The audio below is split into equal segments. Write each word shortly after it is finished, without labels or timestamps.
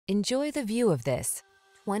Enjoy the view of this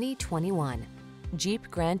 2021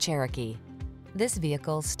 Jeep Grand Cherokee. This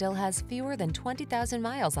vehicle still has fewer than 20,000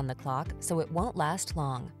 miles on the clock, so it won't last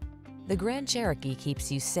long. The Grand Cherokee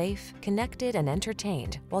keeps you safe, connected, and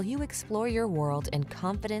entertained while you explore your world in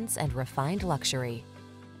confidence and refined luxury.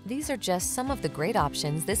 These are just some of the great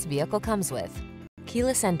options this vehicle comes with: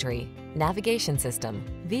 keyless entry, navigation system,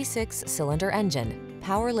 V6 cylinder engine,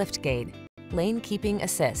 power liftgate, lane keeping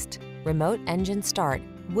assist, remote engine start,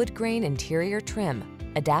 wood grain interior trim,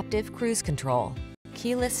 adaptive cruise control,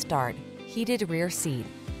 keyless start, heated rear seat.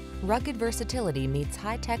 Rugged versatility meets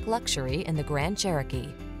high-tech luxury in the Grand Cherokee.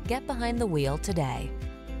 Get behind the wheel today.